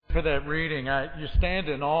For that reading. You stand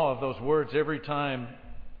in awe of those words every time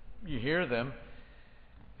you hear them.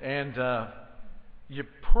 And you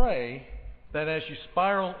pray that as you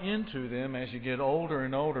spiral into them, as you get older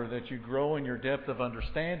and older, that you grow in your depth of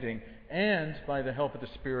understanding and, by the help of the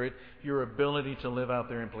Spirit, your ability to live out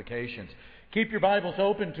their implications. Keep your Bibles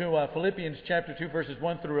open to Philippians chapter 2, verses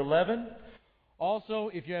 1 through 11. Also,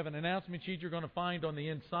 if you have an announcement sheet, you're going to find on the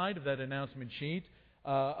inside of that announcement sheet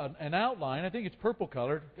an outline. I think it's purple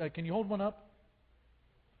colored. Can you hold one up?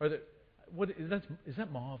 Is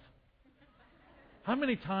that mauve? How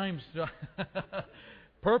many times?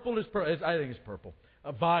 Purple is purple. I think it's purple.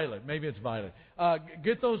 Violet. Maybe it's violet.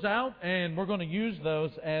 Get those out, and we're going to use those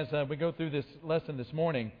as we go through this lesson this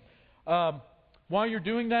morning. While you're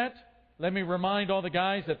doing that, let me remind all the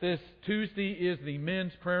guys that this Tuesday is the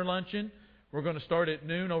men's prayer luncheon. We're going to start at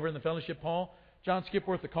noon over in the fellowship hall. John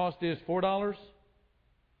Skipworth, the cost is $4.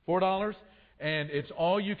 $4, and it's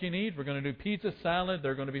all you can eat. We're going to do pizza, salad.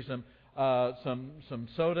 There are going to be some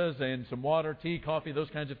sodas and some water, tea, coffee, those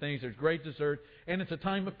kinds of things. There's great dessert, and it's a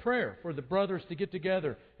time of prayer for the brothers to get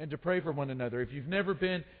together and to pray for one another. If you've never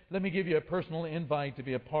been, let me give you a personal invite to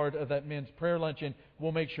be a part of that men's prayer luncheon.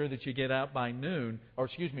 We'll make sure that you get out by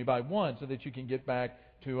by 1, so that you can get back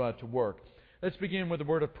to work. Let's begin with a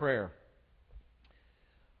word of prayer.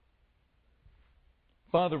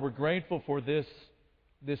 Father, we're grateful for this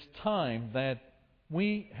time that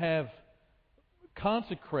we have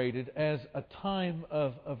consecrated as a time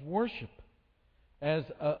of worship, as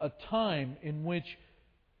a time in which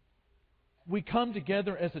we come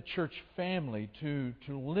together as a church family to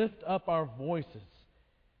lift up our voices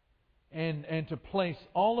and to place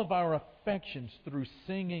all of our affections through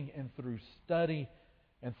singing and through study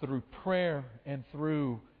and through prayer and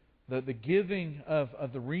through the giving of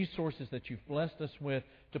the resources that you've blessed us with,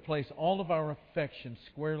 to place all of our affections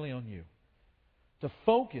squarely on you. To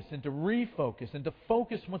focus and to refocus and to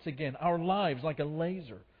focus once again our lives like a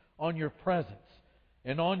laser on your presence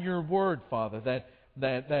and on your Word, Father,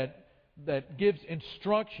 that gives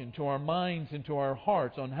instruction to our minds and to our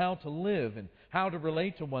hearts on how to live and how to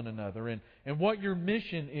relate to one another and what your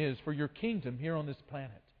mission is for your kingdom here on this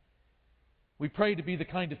planet. We pray to be the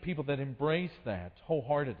kind of people that embrace that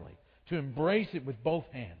wholeheartedly, to embrace it with both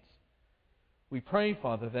hands. We pray,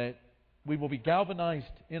 Father, that we will be galvanized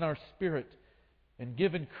in our spirit and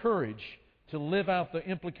given courage to live out the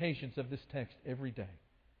implications of this text every day.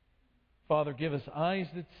 Father, give us eyes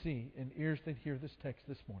that see and ears that hear this text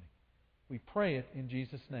this morning. We pray it in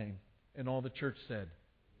Jesus' name. And all the church said.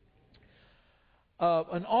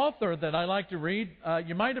 An author that I like to read,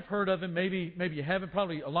 you might have heard of him, maybe you haven't.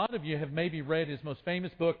 Probably a lot of you have maybe read his most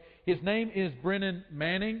famous book. His name is Brennan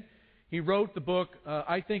Manning. He wrote the book,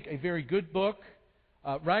 I think a very good book,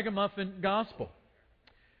 Ragamuffin Gospel.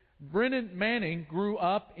 Brennan Manning grew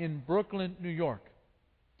up in Brooklyn, New York.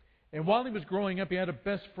 And while he was growing up, he had a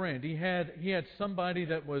best friend. He had somebody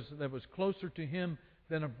that was closer to him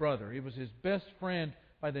than a brother. He was his best friend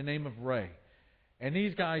by the name of Ray. And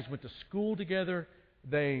these guys went to school together.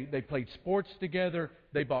 They played sports together.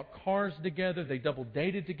 They bought cars together. They double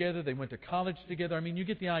dated together. They went to college together. I mean, you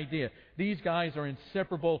get the idea. These guys are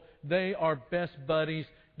inseparable. They are best buddies.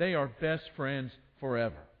 They are best friends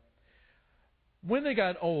forever. When they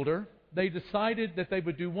got older, they decided that they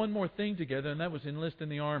would do one more thing together, and that was enlist in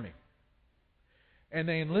the Army. And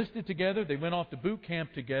they enlisted together. They went off to boot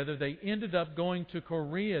camp together. They ended up going to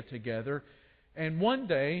Korea together. And one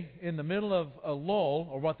day, in the middle of a lull,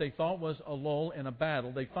 or what they thought was a lull in a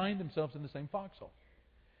battle, they find themselves in the same foxhole.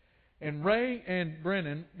 And Ray and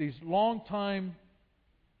Brennan, these long-time,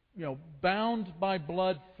 bound by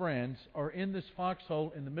blood friends, are in this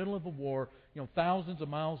foxhole in the middle of a war, thousands of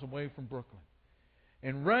miles away from Brooklyn.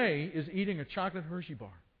 And Ray is eating a chocolate Hershey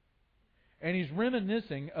bar. And he's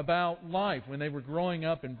reminiscing about life when they were growing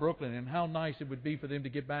up in Brooklyn and how nice it would be for them to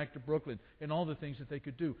get back to Brooklyn and all the things that they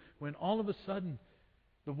could do. When all of a sudden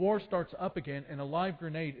the war starts up again and a live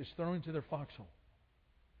grenade is thrown into their foxhole.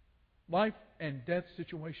 Life and death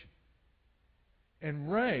situation.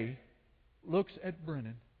 And Ray looks at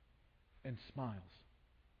Brennan and smiles.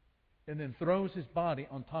 And then throws his body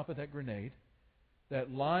on top of that grenade.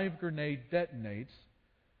 That live grenade detonates.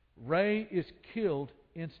 Ray is killed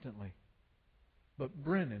instantly. But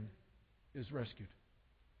Brennan is rescued.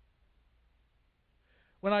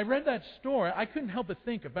 When I read that story, I couldn't help but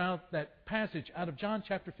think about that passage out of John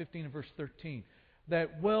chapter 15 and verse 13.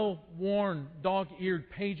 That well-worn,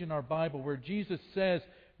 dog-eared page in our Bible where Jesus says,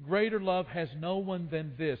 "Greater love has no one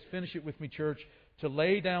than this." Finish it with me, church. To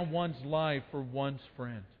lay down one's life for one's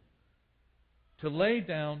friend. To lay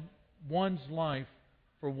down one's life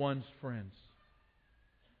for one's friends.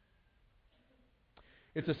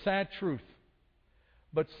 It's a sad truth.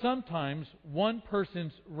 But sometimes one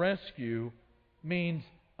person's rescue means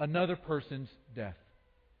another person's death.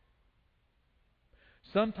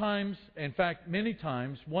 Sometimes, in fact, many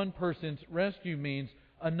times, one person's rescue means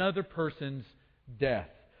another person's death.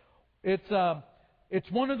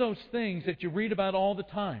 It's one of those things that you read about all the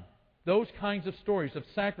time. Those kinds of stories of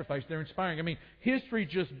sacrifice, they're inspiring. I mean, history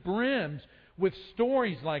just brims with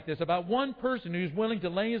stories like this about one person who's willing to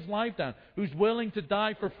lay his life down, who's willing to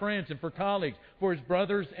die for friends and for colleagues, for his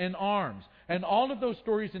brothers in arms. And all of those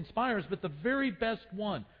stories inspire us, but the very best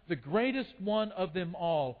one, the greatest one of them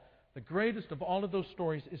all, the greatest of all of those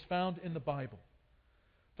stories is found in the Bible.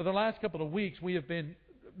 For the last couple of weeks, we have been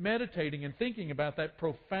meditating and thinking about that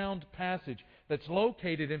profound passage that's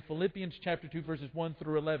located in Philippians chapter 2, verses 1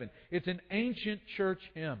 through 11. It's an ancient church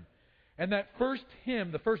hymn. And that first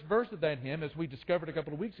hymn, the first verse of that hymn, as we discovered a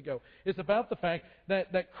couple of weeks ago, is about the fact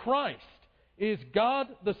that Christ is God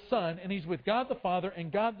the Son, and He's with God the Father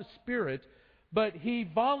and God the Spirit, but He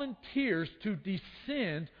volunteers to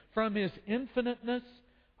descend from His infiniteness.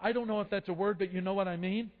 I don't know if that's a word, but you know what I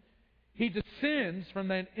mean. He descends from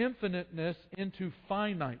that infiniteness into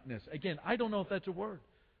finiteness. Again, I don't know if that's a word,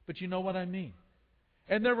 but you know what I mean.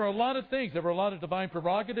 And there were a lot of things. There were a lot of divine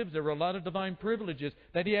prerogatives. There were a lot of divine privileges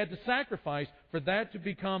that He had to sacrifice for that to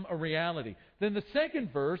become a reality. Then the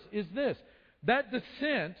second verse is this. That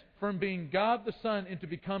descent from being God the Son into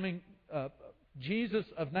becoming Jesus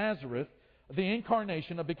of Nazareth, the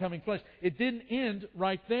incarnation of becoming flesh, it didn't end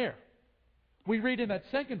right there. We read in that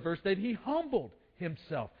second verse that He humbled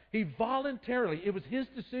Himself. He voluntarily, it was His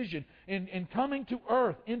decision in coming to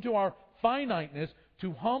earth, into our finiteness,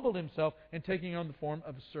 to humble Himself and taking on the form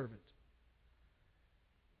of a servant.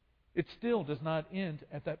 It still does not end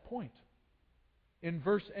at that point. In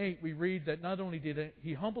verse 8 we read that not only did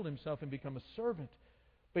He humble Himself and become a servant,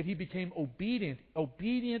 but He became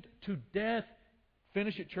obedient to death.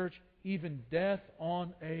 Finish it, church. Even death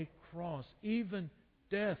on a cross. Even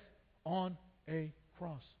death on a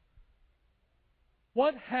cross.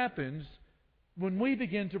 What happens when we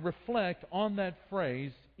begin to reflect on that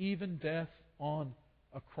phrase, even death on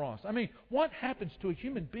a cross? I mean, what happens to a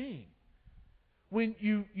human being when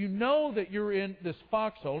you know that you're in this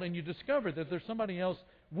foxhole and you discover that there's somebody else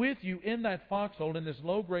with you in that foxhole in this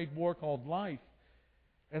low-grade war called life,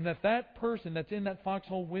 and that person that's in that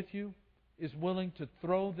foxhole with you is willing to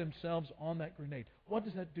throw themselves on that grenade? What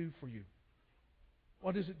does that do for you?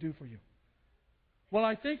 What does it do for you? Well,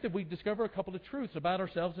 I think that we discover a couple of truths about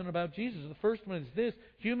ourselves and about Jesus. The first one is this: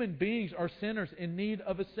 human beings are sinners in need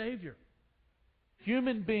of a Savior.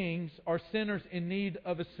 Human beings are sinners in need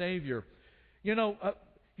of a Savior. You know,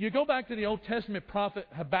 you go back to the Old Testament prophet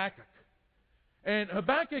Habakkuk. And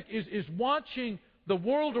Habakkuk is watching the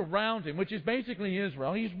world around him, which is basically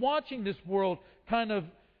Israel. He's watching this world kind of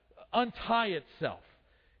untie itself.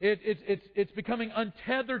 It's becoming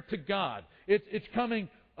untethered to God. It's coming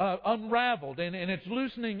unraveled, and it's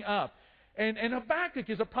loosening up. And Habakkuk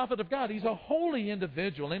is a prophet of God. He's a holy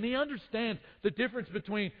individual, and he understands the difference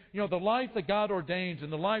between the life that God ordains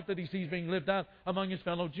and the life that he sees being lived out among his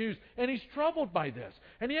fellow Jews. And he's troubled by this.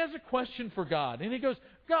 And he has a question for God. And he goes,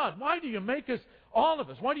 God, why do you make us, all of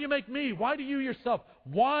us? Why do you make me? Why do you yourself?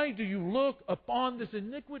 Why do you look upon this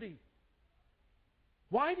iniquity?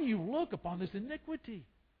 Why do you look upon this iniquity?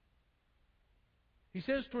 He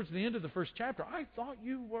says towards the end of the first chapter, I thought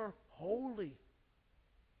you were holy.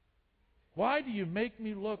 Why do you make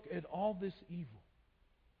me look at all this evil?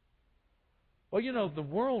 Well, the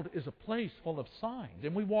world is a place full of signs,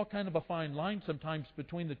 and we walk kind of a fine line sometimes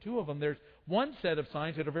between the two of them. There's one set of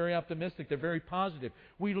signs that are very optimistic, they're very positive.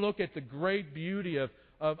 We look at the great beauty of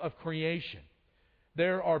creation.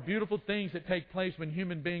 There are beautiful things that take place when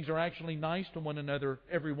human beings are actually nice to one another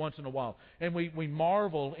every once in a while. And we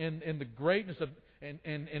marvel in the greatness of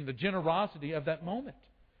and the generosity of that moment.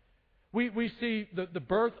 We see the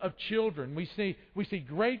birth of children. We see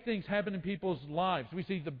great things happen in people's lives. We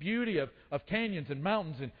see the beauty of canyons and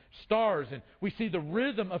mountains and stars. And we see the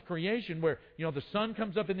rhythm of creation where the sun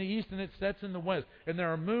comes up in the east and it sets in the west. And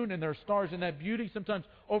there are moon and there are stars. And that beauty sometimes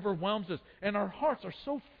overwhelms us. And our hearts are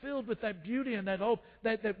so filled with that beauty and that hope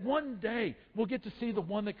that one day we'll get to see the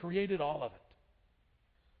one that created all of it.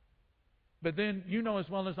 But then you know as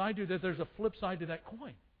well as I do that there's a flip side to that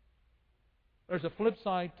coin. There's a flip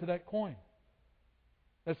side to that coin.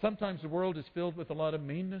 That sometimes the world is filled with a lot of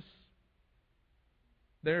meanness.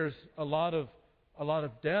 There's a lot of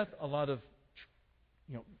death, a lot of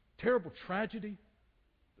terrible tragedy.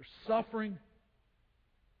 There's suffering.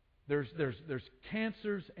 There's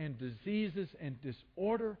cancers and diseases and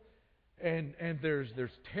disorder, and there's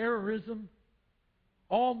terrorism.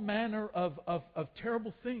 all manner of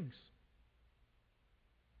terrible things.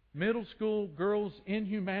 Middle school girls'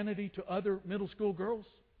 inhumanity to other middle school girls.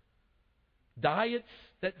 Diets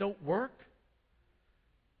that don't work.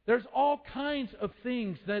 There's all kinds of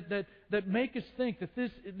things that make us think that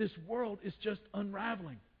this world is just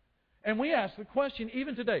unraveling. And we ask the question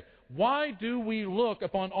even today, why do we look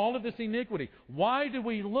upon all of this iniquity? Why do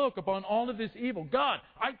we look upon all of this evil? God,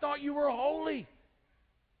 I thought you were holy.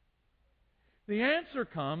 The answer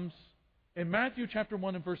comes in Matthew chapter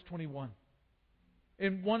 1 and verse 21.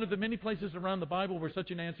 In one of the many places around the Bible where such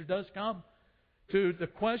an answer does come to the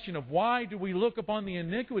question of why do we look upon the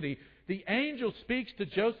iniquity, the angel speaks to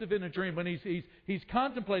Joseph in a dream when he's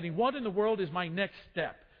contemplating, what in the world is my next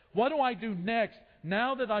step? What do I do next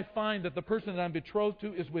now that I find that the person that I'm betrothed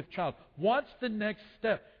to is with child? What's the next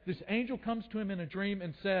step? This angel comes to him in a dream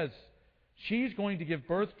and says, she's going to give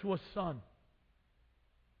birth to a son.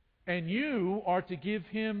 And you are to give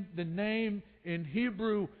him the name in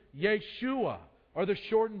Hebrew, Yeshua, or the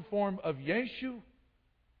shortened form of Yeshu.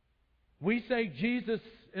 We say Jesus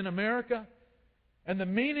in America. And the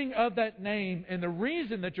meaning of that name and the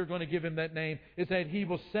reason that you're going to give him that name is that he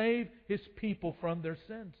will save his people from their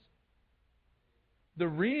sins. The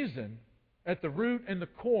reason at the root and the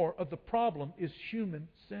core of the problem is human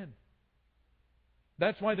sin.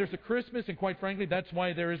 That's why there's a Christmas, and quite frankly, that's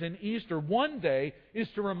why there is an Easter. One day is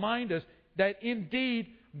to remind us that indeed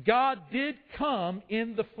God did come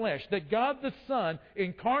in the flesh, that God the Son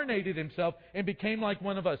incarnated Himself and became like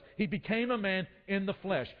one of us. He became a man in the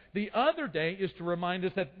flesh. The other day is to remind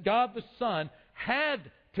us that God the Son had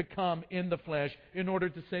to come in the flesh in order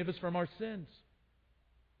to save us from our sins.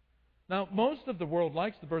 Now, most of the world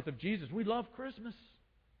likes the birth of Jesus. We love Christmas.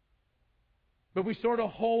 But we sort of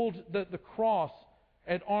hold the cross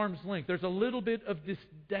at arm's length. There's a little bit of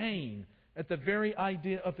disdain at the very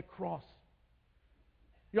idea of the cross.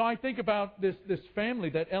 You know, I think about this family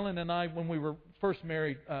that Ellen and I, when we were first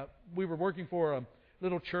married, we were working for a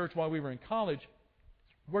little church while we were in college,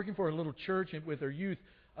 working for a little church with their youth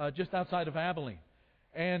just outside of Abilene.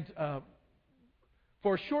 And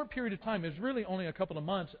for a short period of time, it was really only a couple of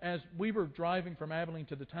months, as we were driving from Abilene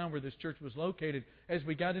to the town where this church was located, as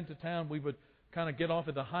we got into town, we would kind of get off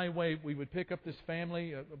at the highway. We would pick up this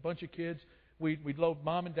family, a bunch of kids. We'd load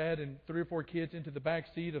mom and dad and 3 or 4 kids into the back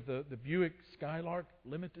seat of the Buick Skylark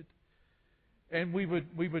Limited. And we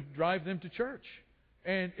would drive them to church.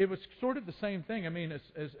 And it was sort of the same thing. I mean, as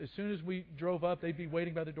soon as we drove up, they'd be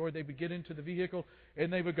waiting by the door. They would get into the vehicle,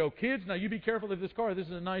 and they would go, "Kids, now you be careful of this car. This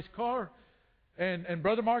is a nice car. And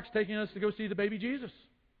Brother Mark's taking us to go see the baby Jesus."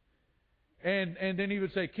 And then he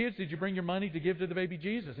would say, "Kids, did you bring your money to give to the baby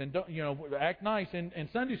Jesus? And don't, act nice in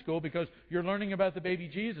Sunday school because you're learning about the baby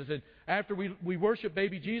Jesus. And after we worship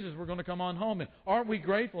baby Jesus, we're going to come on home. And aren't we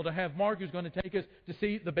grateful to have Mark who's going to take us to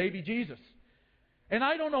see the baby Jesus?" And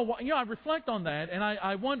I don't know why. I reflect on that, and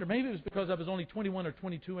I wonder, maybe it was because I was only 21 or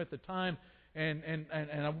 22 at the time, and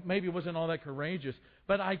maybe it wasn't all that courageous.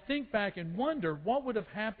 But I think back and wonder what would have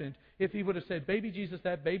happened if he would have said, "Baby Jesus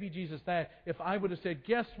that, baby Jesus that," if I would have said,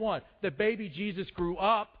 "Guess what? The baby Jesus grew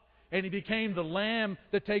up, and he became the Lamb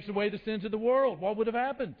that takes away the sins of the world." What would have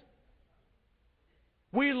happened?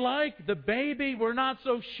 We like the baby. We're not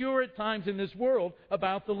so sure at times in this world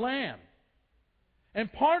about the Lamb.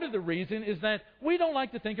 And part of the reason is that we don't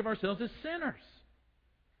like to think of ourselves as sinners.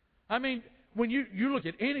 I mean, when you look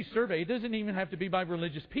at any survey, it doesn't even have to be by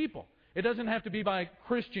religious people. It doesn't have to be by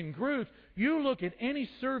Christian groups. You look at any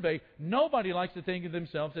survey, nobody likes to think of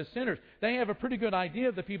themselves as sinners. They have a pretty good idea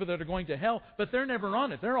of the people that are going to hell, but they're never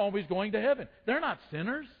on it. They're always going to heaven. They're not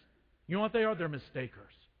sinners. You know what they are? They're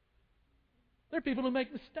mistakers. They're people who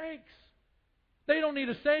make mistakes. They don't need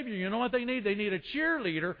a Savior. You know what they need? They need a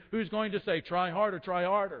cheerleader who's going to say, "Try harder, try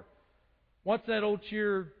harder." What's that old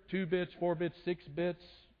cheer? 2 bits, 4 bits, 6 bits,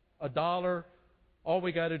 $1. All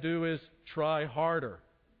we got to do is try harder.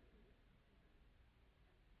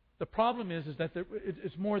 The problem is that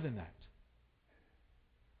it's more than that.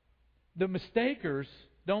 The mistakers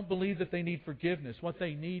don't believe that they need forgiveness. What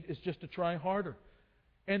they need is just to try harder.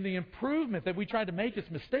 And the improvement that we try to make as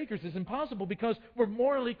mistakers is impossible because we're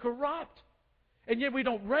morally corrupt. And yet we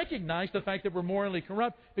don't recognize the fact that we're morally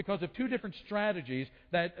corrupt because of 2 different strategies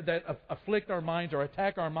that afflict our minds or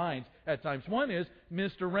attack our minds at times. One is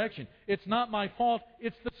misdirection. It's not my fault.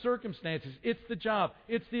 It's the circumstances. It's the job.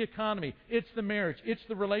 It's the economy. It's the marriage. It's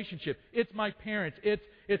the relationship. It's my parents.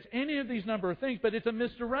 It's any of these number of things, but it's a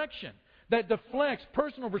misdirection that deflects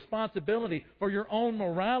personal responsibility for your own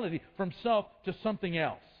morality from self to something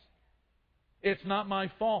else. It's not my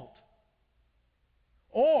fault.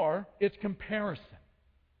 Or it's comparison.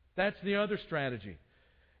 That's the other strategy.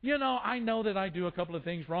 I know that I do a couple of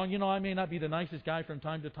things wrong. I may not be the nicest guy from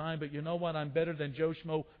time to time, but you know what? I'm better than Joe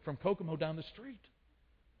Schmo from Kokomo down the street.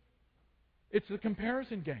 It's the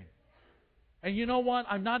comparison game. And you know what?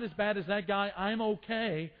 I'm not as bad as that guy. I'm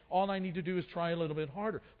okay. All I need to do is try a little bit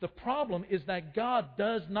harder. The problem is that God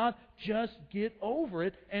does not just get over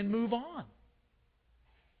it and move on.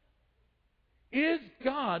 Is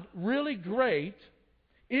God really great?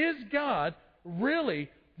 Is God really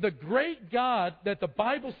the great God that the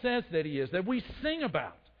Bible says that He is, that we sing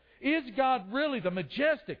about? Is God really the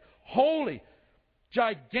majestic, holy,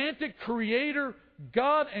 gigantic creator,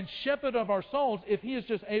 God and shepherd of our souls, if He is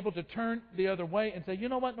just able to turn the other way and say, you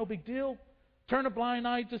know what, no big deal, turn a blind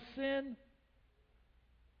eye to sin?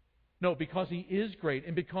 No, because He is great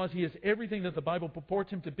and because He is everything that the Bible purports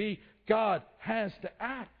Him to be, God has to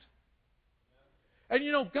act. And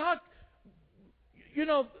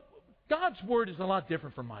God's Word is a lot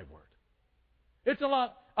different from my Word. It's a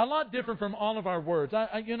lot different from all of our words.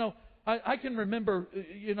 I can remember,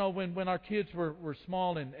 when our kids were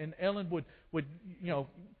small and Ellen would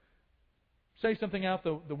say something out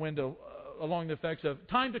the window along the effects of,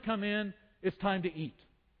 time to come in, it's time to eat.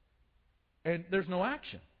 And there's no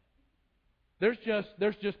action. There's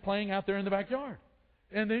just playing out there in the backyard.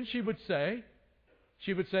 And then she would say,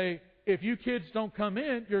 if you kids don't come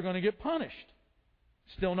in, you're going to get punished.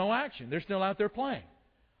 Still no action. They're still out there playing.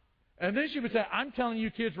 And then she would say, I'm telling you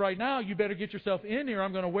kids right now, you better get yourself in here.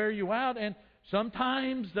 I'm going to wear you out. And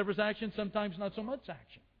sometimes there was action, sometimes not so much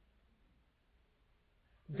action.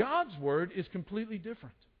 God's Word is completely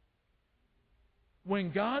different.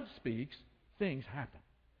 When God speaks, things happen.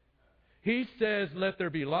 He says, let there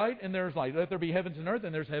be light, and there's light. Let there be heavens and earth,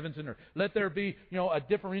 and there's heavens and earth. Let there be, a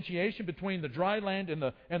differentiation between the dry land and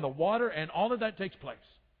the water, and all of that takes place.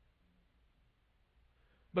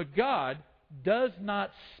 But God does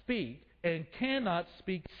not speak and cannot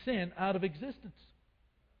speak sin out of existence.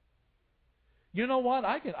 You know what?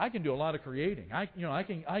 I can do a lot of creating. I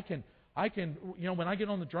can when I get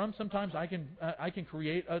on the drum, sometimes I can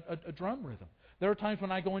create a drum rhythm. There are times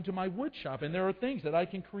when I go into my wood shop and there are things that I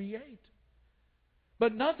can create.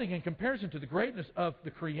 But nothing in comparison to the greatness of the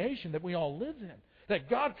creation that we all live in. That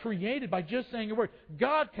God created by just saying a word.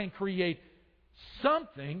 God can create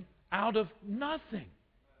something out of nothing.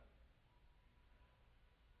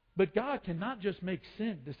 But God cannot just make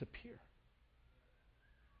sin disappear.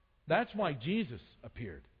 That's why Jesus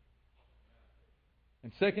appeared.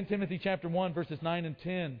 In 2 Timothy chapter 1, verses 9 and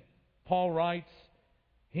 10, Paul writes,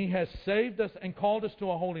 He has saved us and called us to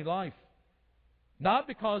a holy life, not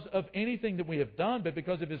because of anything that we have done, but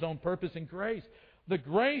because of His own purpose and grace. The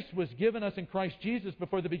grace was given us in Christ Jesus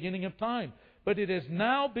before the beginning of time, but it has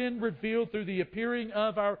now been revealed through the appearing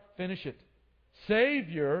of our, finish it,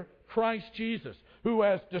 Savior, Christ Jesus, who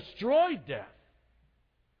has destroyed death.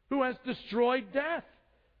 Who has destroyed death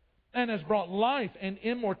and has brought life and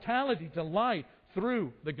immortality to light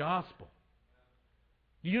through the gospel.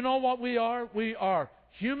 Do you know what we are? We are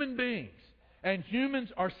human beings. And humans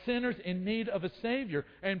are sinners in need of a Savior.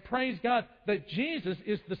 And praise God that Jesus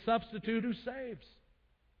is the substitute who saves.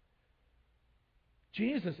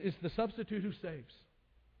 Jesus is the substitute who saves.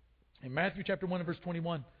 In Matthew chapter 1 and verse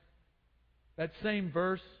 21, that same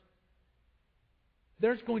verse,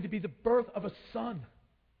 there's going to be the birth of a son.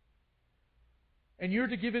 And you're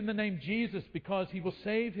to give Him the name Jesus because He will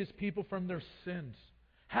save His people from their sins.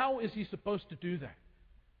 How is He supposed to do that?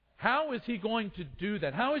 How is He going to do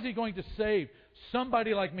that? How is He going to save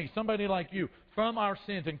somebody like me, somebody like you, from our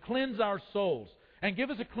sins and cleanse our souls and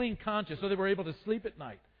give us a clean conscience so that we're able to sleep at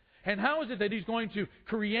night? And how is it that He's going to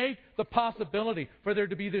create the possibility for there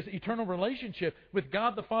to be this eternal relationship with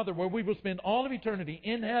God the Father where we will spend all of eternity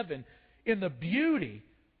in heaven in the beauty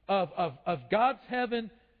of God's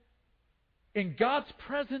heaven, in God's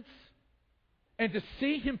presence, and to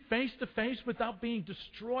see Him face to face without being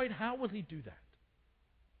destroyed? How will He do that?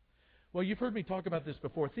 Well, you've heard me talk about this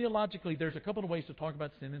before. Theologically, there's a couple of ways to talk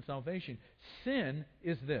about sin and salvation. Sin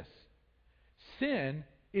is this. Sin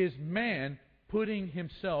is man putting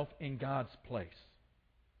himself in God's place.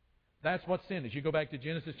 That's what sin is. You go back to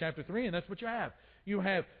Genesis chapter 3, and that's what you have. You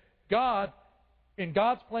have God in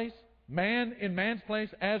God's place, man in man's place,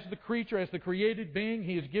 as the creature, as the created being.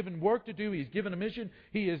 He is given work to do. He is given a mission.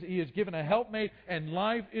 He is given a helpmate, and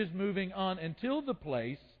life is moving on until the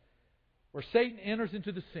place where Satan enters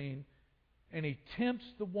into the scene, and he tempts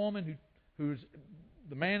the woman who's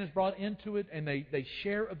the man is brought into it, and they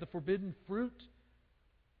share of the forbidden fruit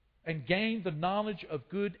and gain the knowledge of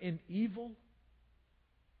good and evil,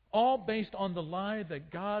 all based on the lie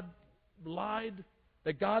that God lied,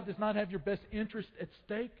 that God does not have your best interest at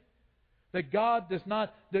stake, that God does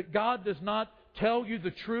not tell you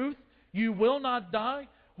the truth. You will not die.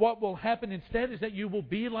 What will happen instead is that you will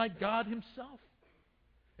be like God Himself.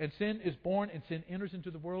 And sin is born, and sin enters into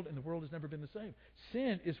the world, and the world has never been the same.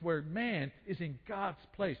 Sin is where man is in God's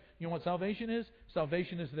place. You know what salvation is?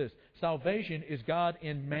 Salvation is this. Salvation is God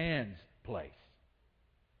in man's place.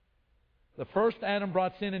 The first Adam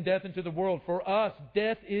brought sin and death into the world. For us,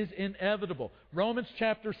 death is inevitable. Romans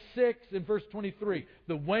chapter 6 and verse 23.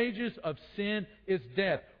 The wages of sin is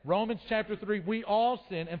death. Romans chapter 3. We all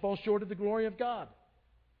sin and fall short of the glory of God.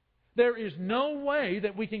 There is no way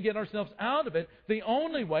that we can get ourselves out of it. The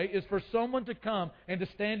only way is for someone to come and to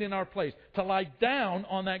stand in our place, to lie down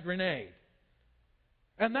on that grenade.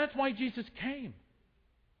 And that's why Jesus came.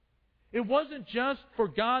 It wasn't just for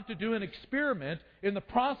God to do an experiment in the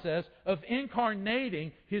process of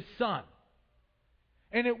incarnating His Son.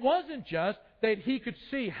 And it wasn't just that He could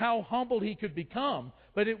see how humble He could become,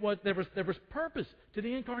 but there was purpose to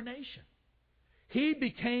the incarnation. He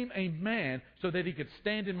became a man so that He could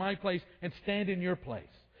stand in my place and stand in your place.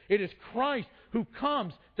 It is Christ who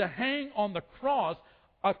comes to hang on the cross,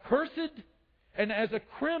 accursed and as a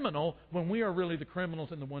criminal, when we are really the criminals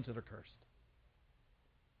and the ones that are cursed.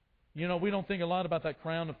 You know, we don't think a lot about that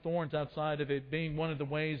crown of thorns outside of it being one of the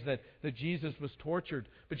ways that Jesus was tortured.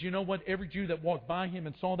 But you know what? Every Jew that walked by Him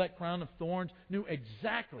and saw that crown of thorns knew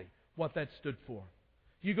exactly what that stood for.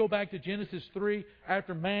 You go back to Genesis 3,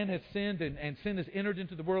 after man has sinned and sin has entered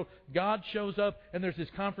into the world, God shows up and there's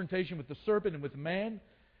this confrontation with the serpent and with man.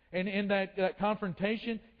 And in that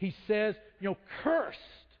confrontation, He says, you know, cursed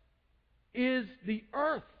is the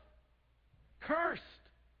earth. Cursed.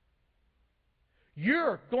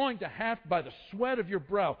 You're going to have, by the sweat of your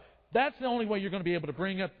brow, that's the only way you're going to be able to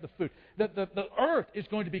bring up the food. The earth is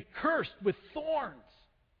going to be cursed with thorns.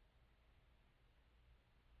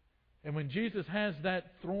 And when Jesus has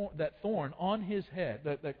that thorn on His head,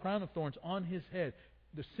 that crown of thorns on His head,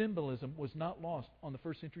 the symbolism was not lost on the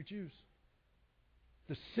first century Jews.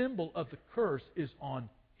 The symbol of the curse is on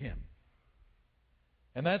Him.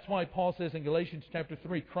 And that's why Paul says in Galatians chapter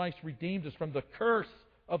 3, Christ redeemed us from the curse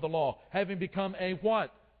of the law, having become a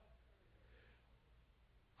what?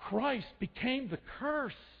 Christ became the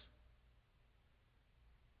curse.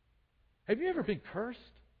 Have you ever been cursed?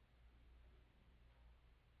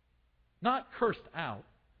 Not cursed out.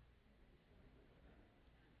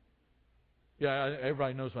 Yeah,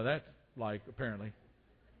 everybody knows what that's like, apparently.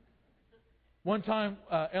 One time,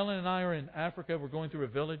 Ellen and I are in Africa. We're going through a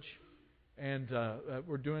village, and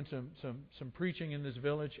we're doing some preaching in this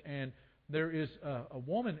village. And there is a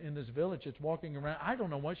woman in this village that's walking around. I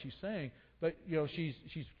don't know what she's saying, but you know, she's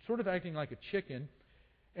sort of acting like a chicken,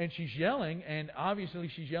 and she's yelling. And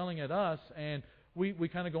obviously, she's yelling at us. And we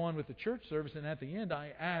kind of go on with the church service. And at the end,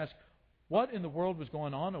 I ask, what in the world was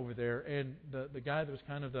going on over there? And the guy that was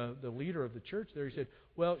kind of the leader of the church there, he said,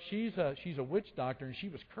 well, she's a witch doctor, and she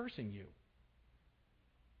was cursing you.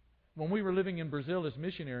 When we were living in Brazil as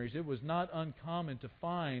missionaries, it was not uncommon to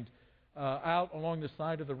find out along the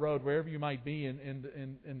side of the road, wherever you might be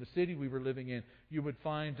in the city we were living in, you would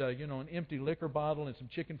find an empty liquor bottle and some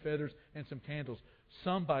chicken feathers and some candles.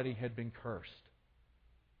 Somebody had been cursed.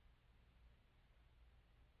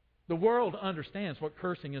 The world understands what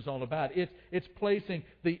cursing is all about. It's placing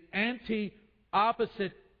the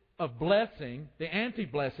opposite of blessing, the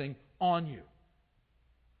anti-blessing, on you.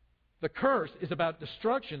 The curse is about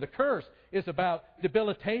destruction. The curse is about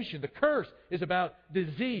debilitation. The curse is about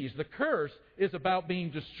disease. The curse is about being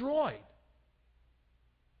destroyed.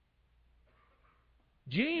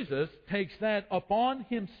 Jesus takes that upon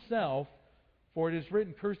Himself, for it is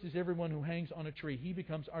written, cursed is everyone who hangs on a tree. He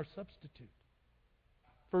becomes our substitute.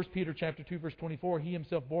 1 Peter chapter 2, verse 24, He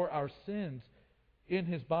Himself bore our sins in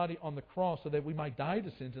His body on the cross so that we might die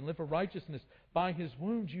to sins and live for righteousness. By His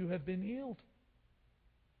wounds you have been healed.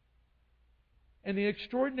 And the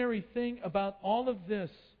extraordinary thing about all of this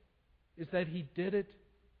is that He did it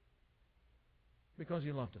because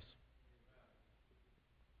He loved us.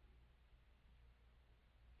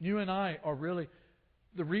 You and I are really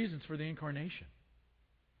the reasons for the incarnation.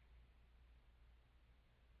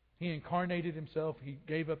 He incarnated Himself. He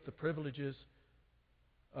gave up the privileges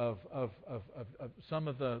of some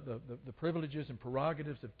of the privileges and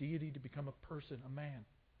prerogatives of deity to become a person, a man.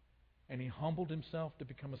 And He humbled Himself to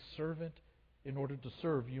become a servant in order to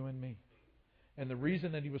serve you and me. And the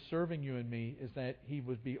reason that He was serving you and me is that He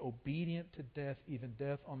would be obedient to death, even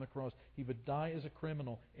death on the cross. He would die as a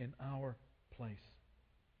criminal in our place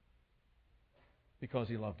because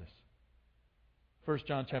He loved us. 1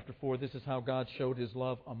 John chapter 4, this is how God showed His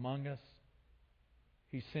love among us.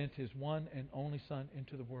 He sent His one and only Son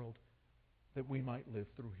into the world that we might live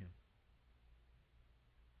through Him.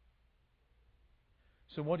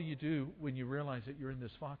 So what do you do when you realize that you're in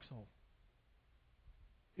this foxhole?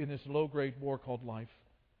 In this low-grade war called life?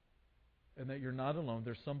 And that you're not alone.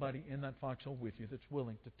 There's somebody in that foxhole with you that's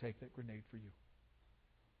willing to take that grenade for you.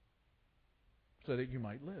 So that you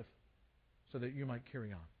might live. So that you might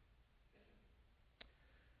carry on.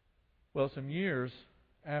 Well, some years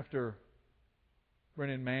after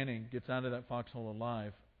Brennan Manning gets out of that foxhole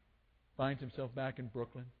alive, finds himself back in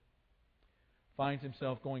Brooklyn, finds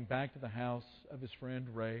himself going back to the house of his friend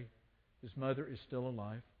Ray. His mother is still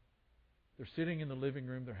alive. They're sitting in the living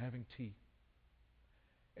room. They're having tea.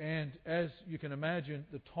 And as you can imagine,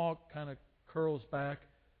 the talk kind of curls back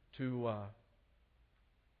to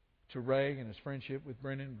Ray and his friendship with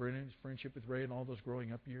Brennan, Brennan's friendship with Ray and all those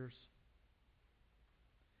growing up years.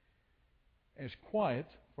 And it's quiet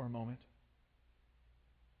for a moment.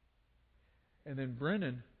 And then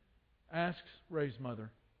Brennan asks Ray's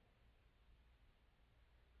mother,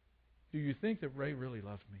 "Do you think that Ray really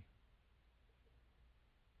loved me?"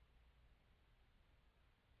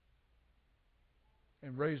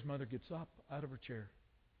 And Ray's mother gets up out of her chair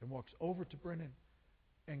and walks over to Brennan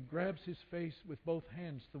and grabs his face with both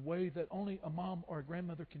hands the way that only a mom or a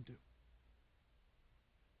grandmother can do.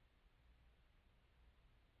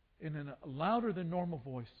 And in a louder than normal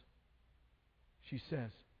voice, she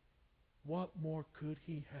says, "What more could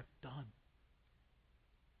he have done?"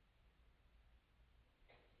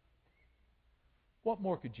 What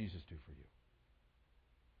more could Jesus do for you?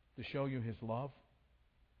 To show you His love?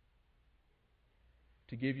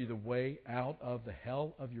 To give you the way out of the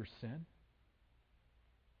hell of your sin?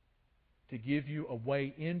 To give you a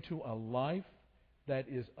way into a life that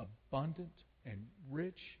is abundant and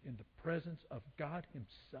rich in the presence of God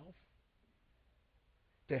Himself?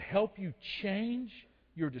 To help you change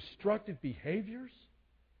your destructive behaviors?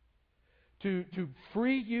 To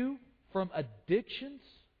free you from addictions?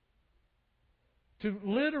 To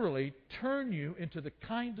literally turn you into the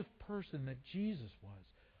kind of person that Jesus was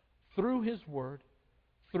through His Word,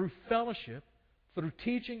 through fellowship, through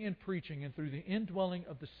teaching and preaching, and through the indwelling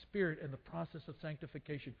of the Spirit and the process of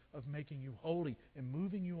sanctification, of making you holy and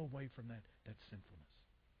moving you away from that sinfulness.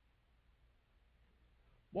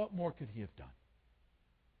 What more could He have done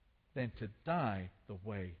than to die the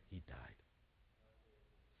way He died?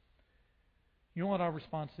 You know what our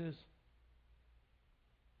response is?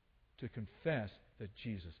 To confess that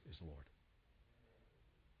Jesus is Lord.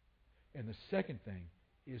 And the second thing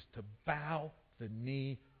is to bow the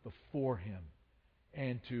knee before Him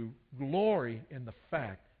and to glory in the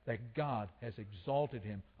fact that God has exalted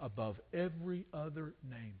Him above every other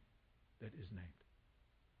name that is named.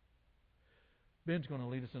 Ben's going to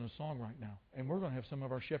lead us in a song right now, and we're going to have some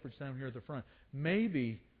of our shepherds down here at the front.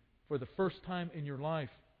 Maybe for the first time in your life,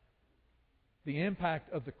 the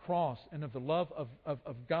impact of the cross and of the love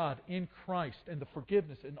of God in Christ and the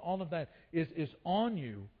forgiveness and all of that is on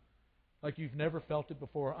you like you've never felt it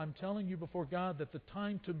before. I'm telling you before God that the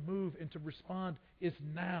time to move and to respond is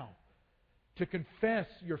now. To confess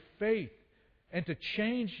your faith and to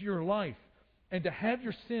change your life and to have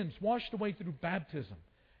your sins washed away through baptism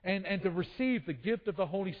and to receive the gift of the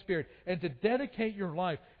Holy Spirit and to dedicate your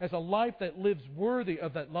life as a life that lives worthy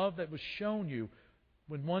of that love that was shown you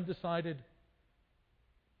when one decided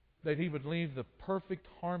that he would leave the perfect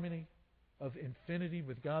harmony of infinity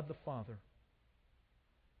with God the Father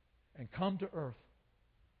and come to earth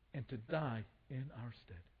and to die in our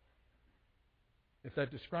stead. If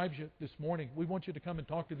that describes you this morning, we want you to come and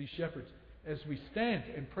talk to these shepherds as we stand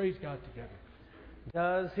and praise God together.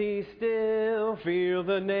 Does He still feel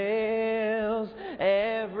the nails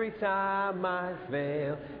every time I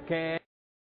fail? Can